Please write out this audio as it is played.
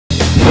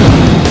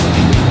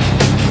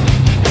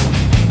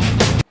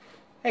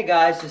Hey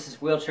guys, this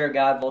is Wheelchair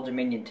Guy of Old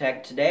Dominion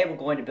Tech. Today we're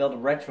going to build a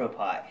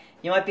retropi.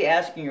 You might be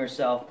asking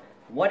yourself,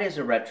 what is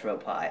a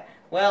retropi?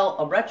 Well,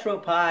 a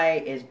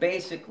retropi is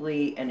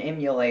basically an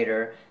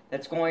emulator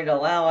that's going to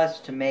allow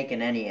us to make an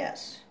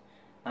NES,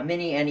 a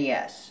mini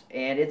NES,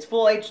 and it's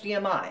full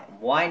HDMI.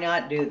 Why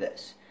not do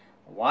this?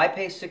 Why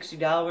pay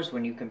 $60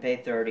 when you can pay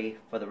 $30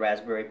 for the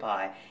Raspberry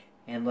Pi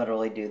and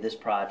literally do this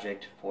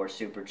project for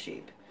super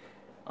cheap?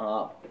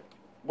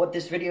 What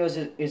this video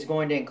is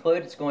going to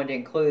include, it's going to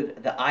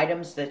include the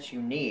items that you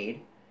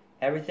need,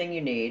 everything you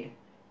need.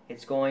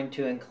 It's going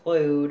to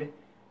include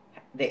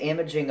the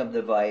imaging of the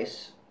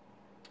device,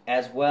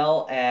 as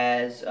well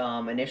as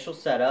initial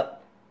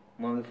setup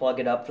when we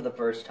plug it up for the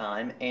first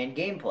time, and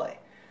gameplay.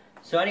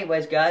 So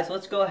anyways guys,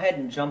 let's go ahead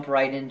and jump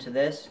right into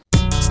this.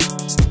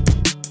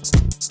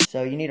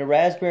 So you need a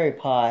Raspberry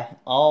Pi.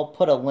 I'll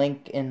put a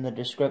link in the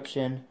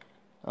description.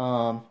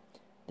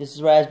 This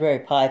is Raspberry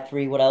Pi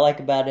 3. What I like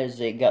about it is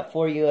it got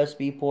 4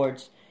 USB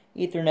ports,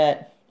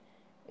 Ethernet,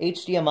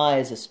 HDMI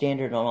is a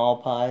standard on all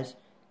Pis.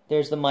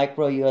 There's the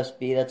micro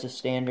USB, that's a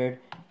standard.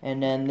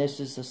 And then this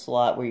is the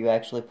slot where you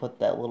actually put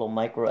that little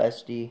micro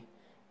SD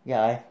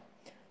guy.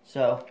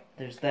 So,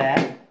 there's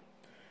that.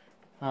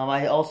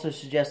 I also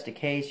suggest a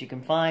case. You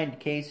can find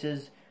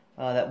cases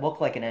that look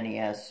like an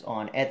NES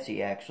on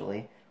Etsy,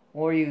 actually.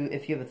 Or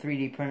if you have a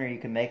 3D printer, you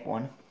can make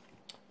one.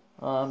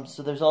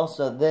 So there's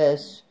also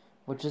this,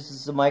 which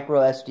is a micro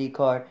SD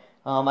card.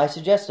 I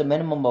suggest a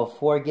minimum of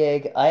 4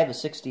 gig. I have a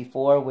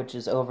 64, which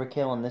is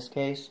overkill in this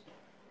case.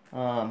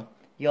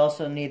 You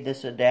also need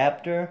this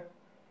adapter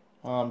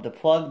to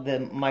plug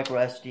the micro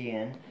SD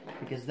in,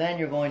 because then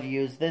you're going to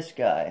use this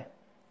guy,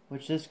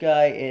 which this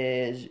guy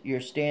is your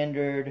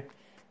standard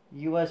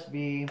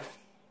USB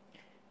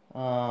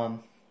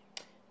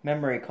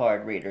memory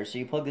card reader. So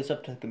you plug this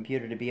up to the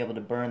computer to be able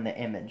to burn the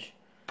image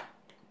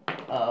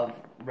of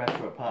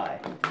RetroPie.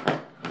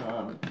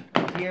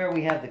 Here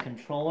we have the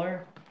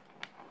controller.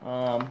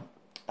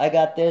 I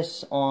got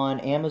this on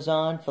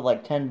Amazon for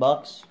like 10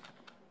 bucks.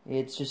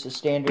 It's just a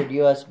standard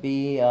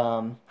USB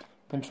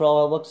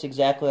controller. It looks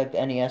exactly like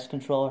the NES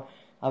controller.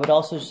 I would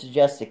also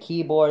suggest a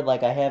keyboard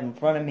like I have in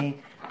front of me.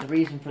 The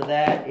reason for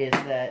that is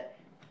that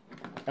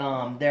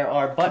there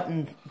are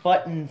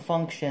button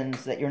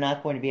functions that you're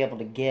not going to be able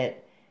to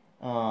get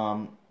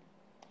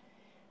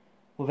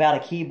without a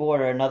keyboard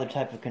or another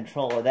type of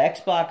controller. The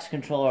Xbox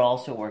controller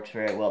also works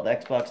very well, the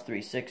Xbox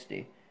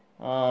 360.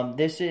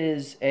 This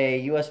is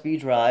a USB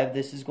drive.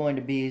 This is going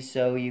to be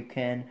so you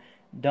can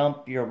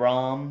dump your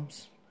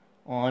ROMs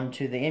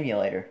onto the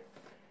emulator.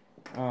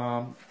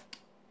 And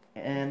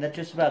that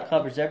just about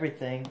covers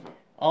everything.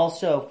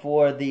 Also,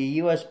 for the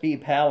USB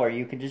power,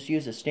 you can just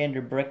use a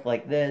standard brick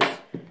like this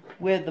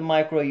with the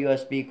micro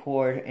USB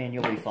cord and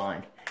you'll be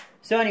fine.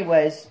 So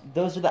anyways,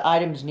 those are the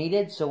items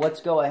needed, so let's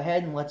go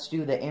ahead and let's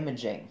do the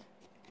imaging.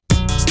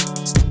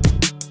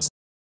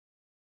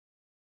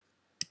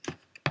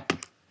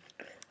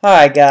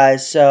 Alright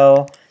guys,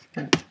 so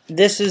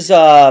this is,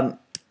 I'm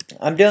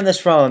doing this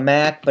from a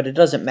Mac, but it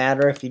doesn't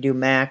matter if you do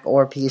Mac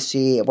or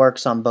PC, it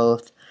works on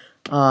both.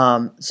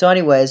 So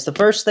anyways, the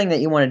first thing that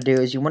you want to do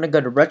is you want to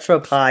go to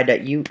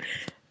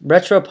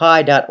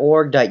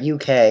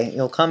retropi.org.uk.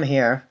 You'll come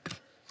here,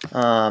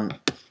 and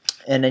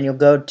then you'll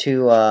go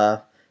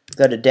to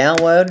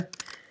download,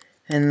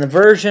 and the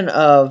version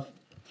of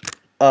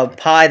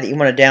Pi that you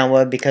want to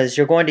download, because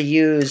you're going to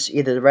use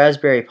either the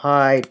Raspberry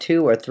Pi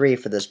 2 or 3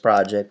 for this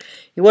project.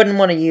 You wouldn't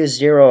want to use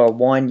 0 or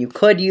 1. You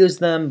could use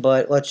them,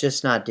 but let's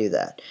just not do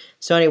that.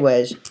 So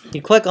anyways,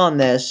 you click on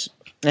this,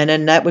 and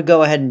then that would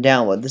go ahead and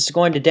download. This is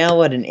going to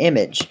download an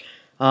image.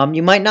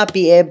 You might not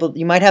be able,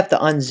 you might have to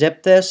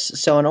unzip this,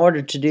 so in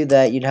order to do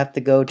that, you'd have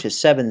to go to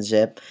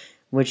 7-zip,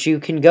 which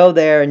you can go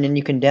there, and then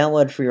you can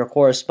download for your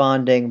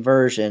corresponding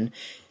version.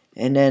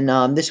 And then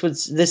this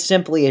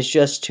simply is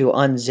just to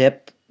unzip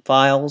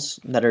files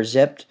that are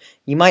zipped.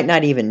 You might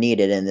not even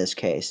need it in this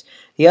case.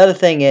 The other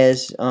thing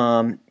is,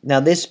 now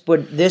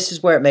this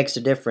is where it makes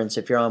a difference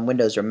if you're on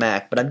Windows or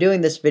Mac, but I'm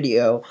doing this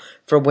video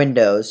for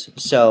Windows.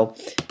 So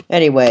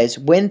anyways,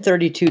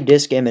 Win32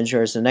 disk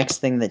imager is the next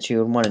thing that you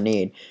would want to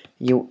need.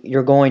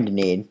 You're going to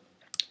need.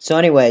 So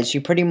anyways, you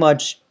pretty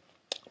much,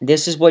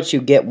 this is what you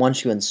get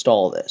once you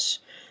install this.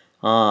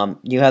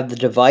 You have the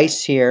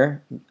device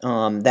here.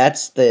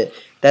 That's the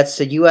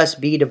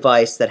USB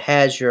device that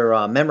has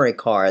your memory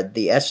card,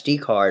 the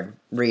SD card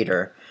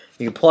reader.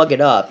 You plug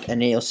it up,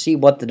 and you'll see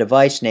what the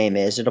device name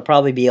is. It'll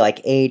probably be like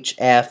H,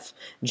 F,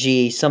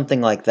 G, something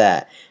like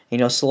that.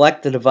 And you'll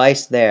select the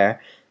device there.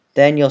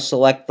 Then you'll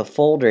select the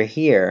folder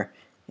here,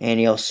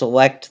 and you'll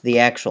select the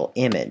actual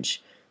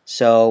image.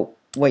 So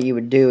what you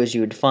would do is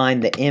you would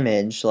find the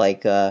image,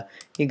 like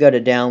you go to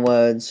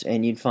downloads,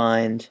 and you'd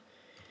find.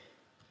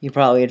 You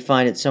probably would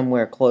find it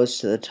somewhere close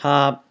to the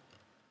top.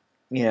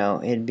 You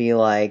know, it'd be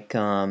like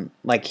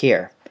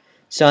here.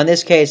 So in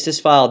this case, this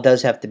file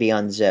does have to be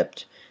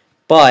unzipped.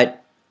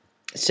 But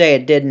say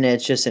it didn't,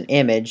 it's just an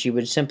image. You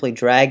would simply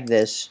drag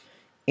this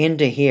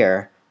into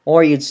here,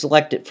 or you'd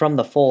select it from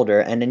the folder,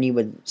 and then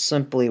you'd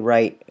simply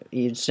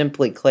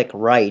click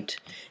write,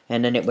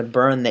 and then it would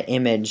burn the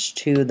image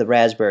to the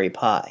Raspberry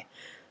Pi.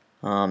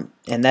 And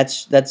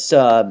that's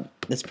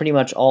pretty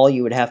much all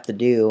you would have to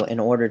do in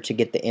order to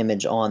get the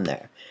image on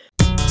there.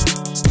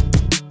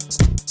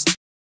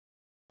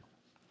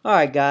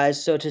 Alright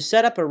guys, so to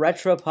set up a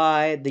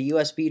RetroPie, the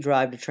USB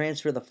drive to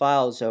transfer the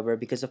files over,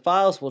 because the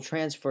files will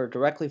transfer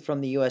directly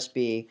from the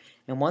USB,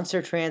 and once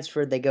they're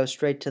transferred they go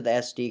straight to the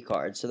SD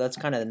card, so that's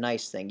kind of the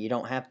nice thing. You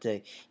don't have to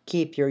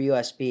keep your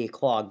USB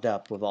clogged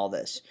up with all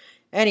this.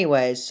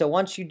 Anyways, so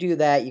once you do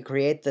that, you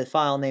create the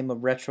file name of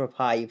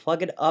RetroPie, you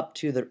plug it up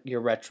to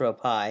your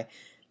RetroPie,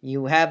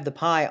 you have the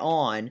Pi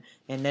on,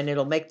 and then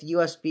it'll make the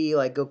USB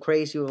like go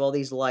crazy with all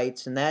these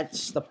lights, and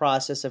that's the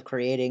process of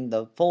creating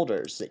the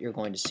folders that you're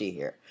going to see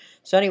here.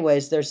 So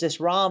anyways, there's this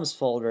ROMs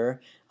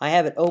folder. I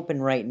have it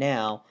open right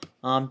now.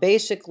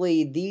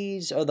 Basically,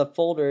 these are the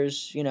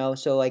folders, you know,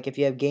 so like if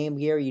you have Game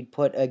Gear, you'd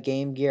put a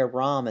Game Gear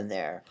ROM in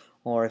there.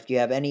 Or if you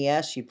have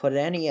NES, you put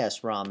an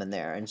NES ROM in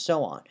there, and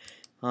so on.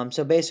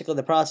 So basically,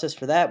 the process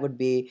for that would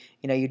be,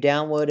 you know, you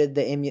downloaded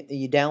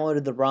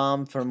the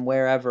ROM from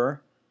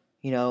wherever,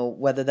 you know,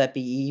 whether that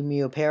be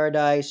Emu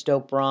Paradise,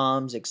 Dope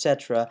ROMs,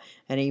 etc.,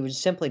 and you would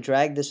simply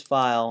drag this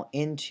file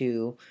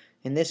into,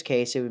 in this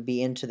case, it would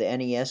be into the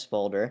NES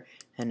folder,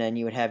 and then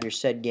you would have your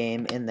said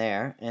game in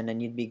there, and then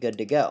you'd be good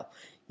to go.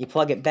 You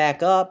plug it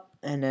back up,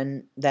 and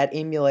then that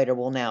emulator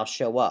will now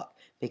show up,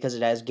 because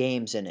it has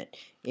games in it.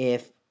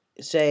 If,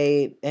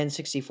 say,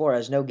 N64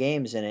 has no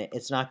games in it,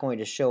 it's not going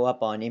to show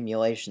up on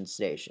Emulation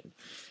Station.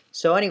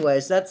 So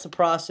anyways, that's the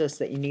process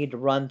that you need to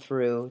run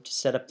through to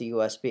set up the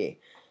USB.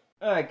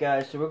 Alright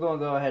guys, so we're going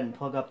to go ahead and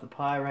plug up the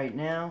Pi right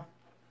now,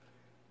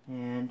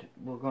 and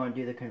we're going to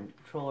do the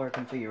controller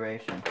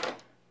configuration.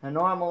 Now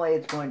normally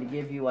it's going to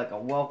give you like a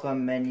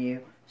welcome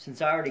menu.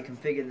 Since I already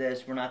configured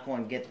this, we're not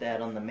going to get that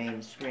on the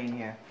main screen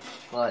here,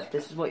 but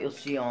this is what you'll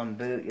see on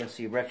boot. You'll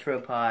see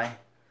RetroPie,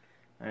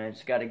 and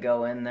it's got to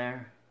go in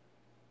there.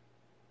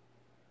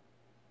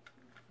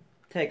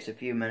 Takes a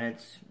few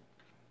minutes,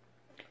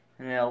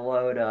 and it'll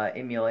load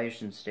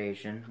Emulation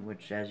Station,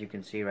 which as you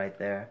can see right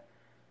there,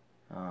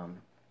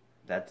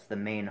 that's the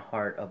main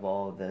heart of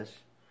all of this.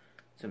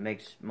 So it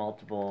makes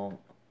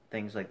multiple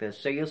things like this.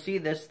 So you'll see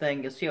this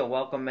thing, you'll see a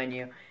welcome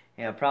menu, and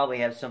it'll probably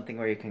have something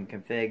where you can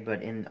config,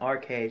 but in our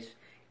case,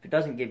 if it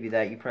doesn't give you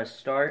that, you press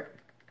start,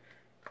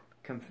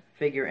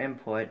 configure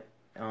input,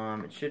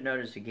 it should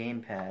notice a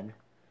gamepad.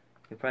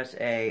 You press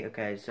A,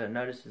 okay, so it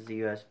notices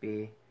the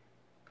USB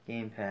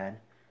gamepad.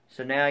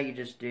 So now you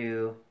just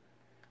do,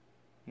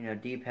 you know,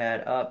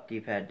 D-pad up,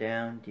 D-pad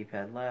down,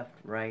 D-pad left,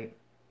 right,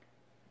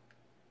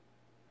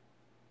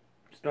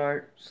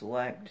 start,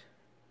 select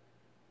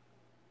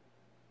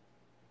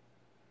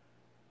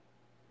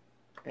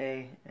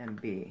A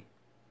and B,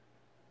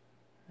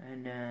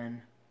 and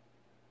then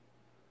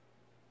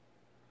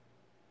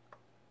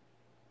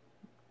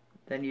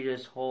you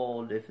just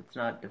hold. If it's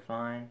not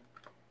defined,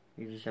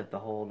 you just have to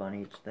hold on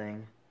each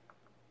thing.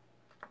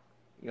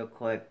 You'll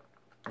click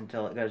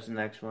until it goes to the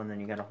next one, then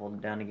you gotta hold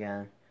it down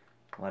again,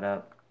 let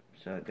up,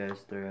 so it goes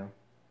through.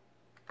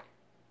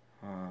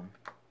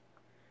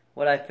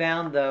 What I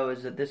found though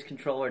is that this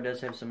controller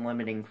does have some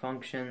limiting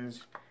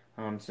functions.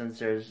 Since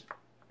there's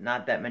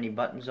not that many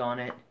buttons on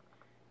it,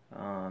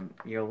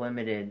 you're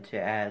limited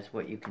to as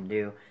what you can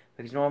do,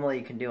 because normally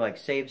you can do like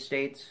save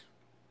states.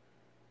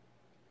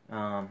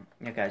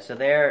 Okay, so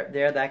there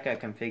that got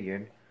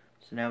configured.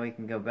 So now we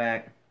can go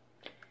back,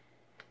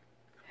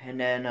 and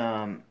then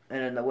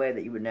the way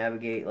that you would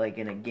navigate like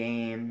in a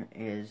game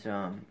is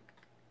you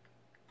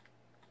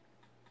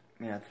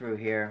know, through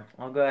here.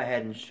 I'll go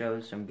ahead and show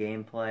some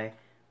gameplay.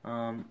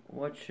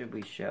 What should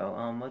we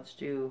show? Let's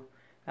do,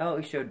 how about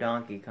we show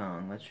Donkey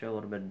Kong? Let's show a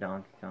little bit of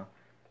Donkey Kong.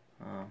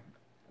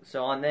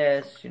 So on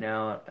this, you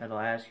know, it'll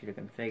ask you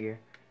to configure,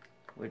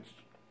 which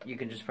you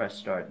can just press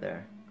start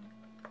there.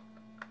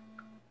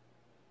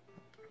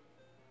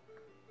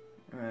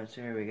 Alright,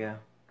 so here we go.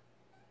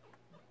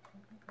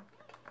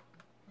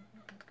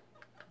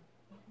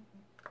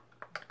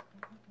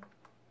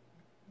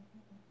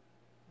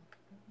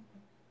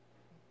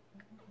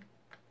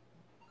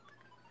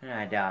 And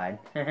I died.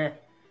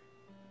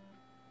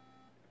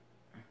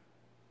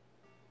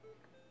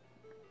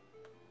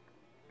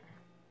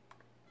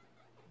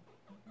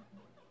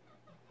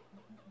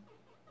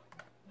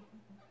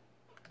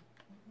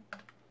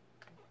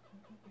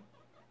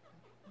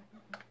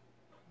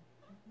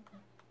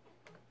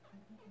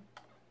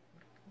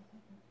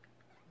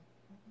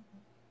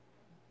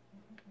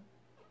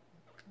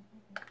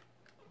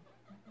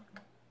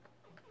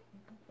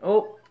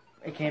 Oh,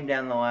 it came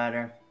down the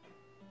ladder.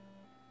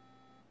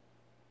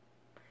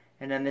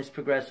 And then this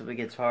progressively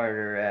gets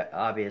harder,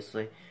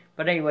 obviously.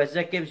 But anyways,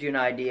 that gives you an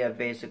idea of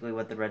basically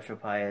what the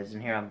RetroPie is.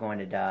 And here I'm going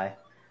to die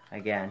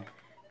again.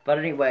 But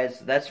anyways,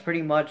 that's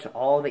pretty much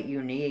all that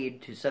you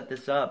need to set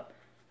this up.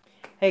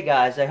 Hey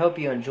guys, I hope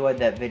you enjoyed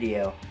that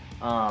video.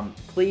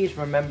 Please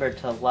remember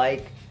to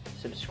like,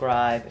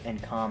 subscribe,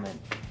 and comment.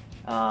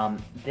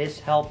 This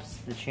helps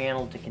the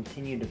channel to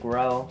continue to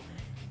grow.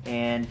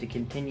 and to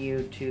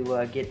continue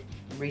to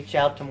reach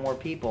out to more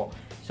people.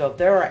 So if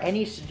there are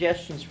any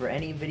suggestions for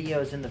any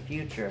videos in the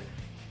future,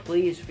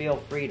 please feel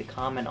free to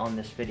comment on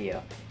this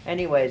video.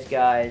 Anyways,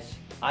 guys,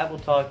 I will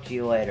talk to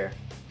you later.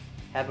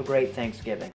 Have a great Thanksgiving.